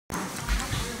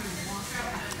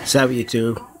What's up,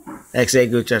 YouTube? XA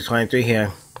Gucci 23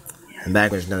 here. I'm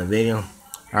back with another video.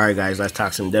 Alright, guys, let's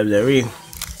talk some WWE.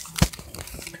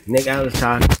 Nick Aldis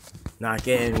talk, not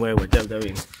getting anywhere with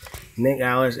WWE. Nick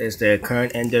Aldis is the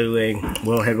current NWA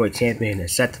World Heavyweight Champion and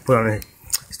is set to put on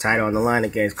his title on the line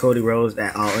against Cody Rhodes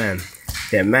at All In.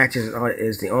 Their match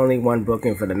is the only one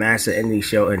booking for the Master Indie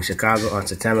Show in Chicago on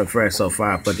September 1st so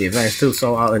far, but the event is still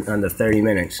sold out in under 30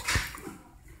 minutes.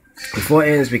 Before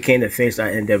Aldis became the face of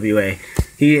NWA,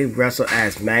 he wrestled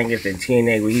as Magnus in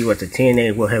TNA, where he was the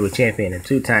TNA World Heavyweight Champion and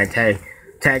two-time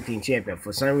tag team champion.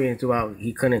 For some reason throughout,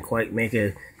 he couldn't quite make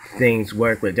things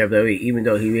work with WWE, even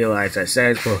though he realized that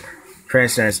successful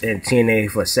presence in TNA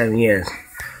for 7 years.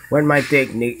 One might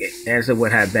think Nick Aldis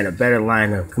would have been a better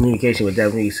line of communication with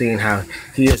WWE, seeing how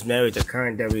he is married to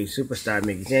current WWE superstar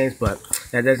Mickie James, but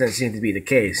that doesn't seem to be the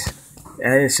case.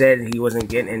 Aldis said he wasn't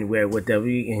getting anywhere with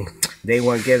WWE, and they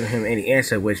weren't giving him any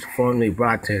answer, which formally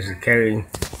brought to his carrying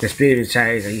disputed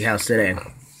charges that he held today.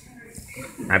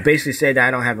 I basically said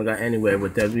that I haven't got anywhere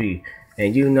with WWE,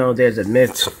 and you know there's a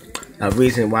myth of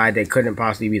reason why they couldn't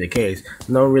possibly be the case.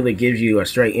 No one really gives you a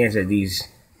straight answer to these.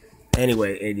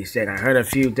 Anyway, he said, I heard a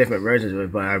few different versions of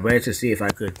it, but I read to see if I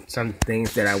could, some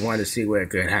things that I wanted to see where it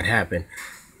could have happened.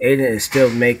 Aiden is still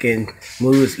making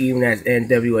moves even as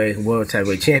NWA World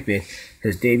Heavyweight Champion.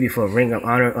 His debut for Ring of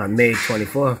Honor on May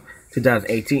 24th,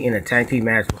 2018 in a tag team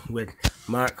match with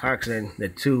Mark Clarkson. The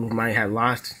two might have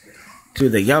lost to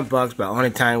the Young Bucks, but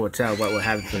only time will tell what will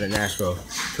happen for the Nashville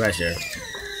Treasure.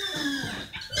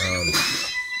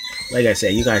 Like I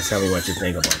said, you guys tell me what you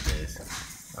think about this.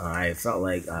 I felt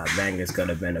like Magnus could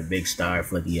have been a big star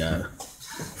for the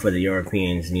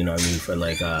Europeans, you know what I mean, for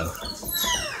like the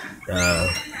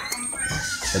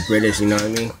British, you know what I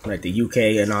mean, like the UK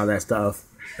and all that stuff.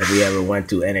 If he ever went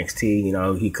to NXT, you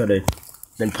know, he could have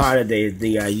been part of the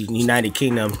United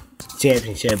Kingdom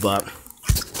Championship, but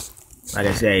like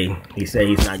I say, he said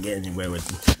he's not getting anywhere with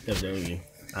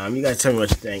WWE. You guys tell me what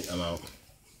you think. I'm out.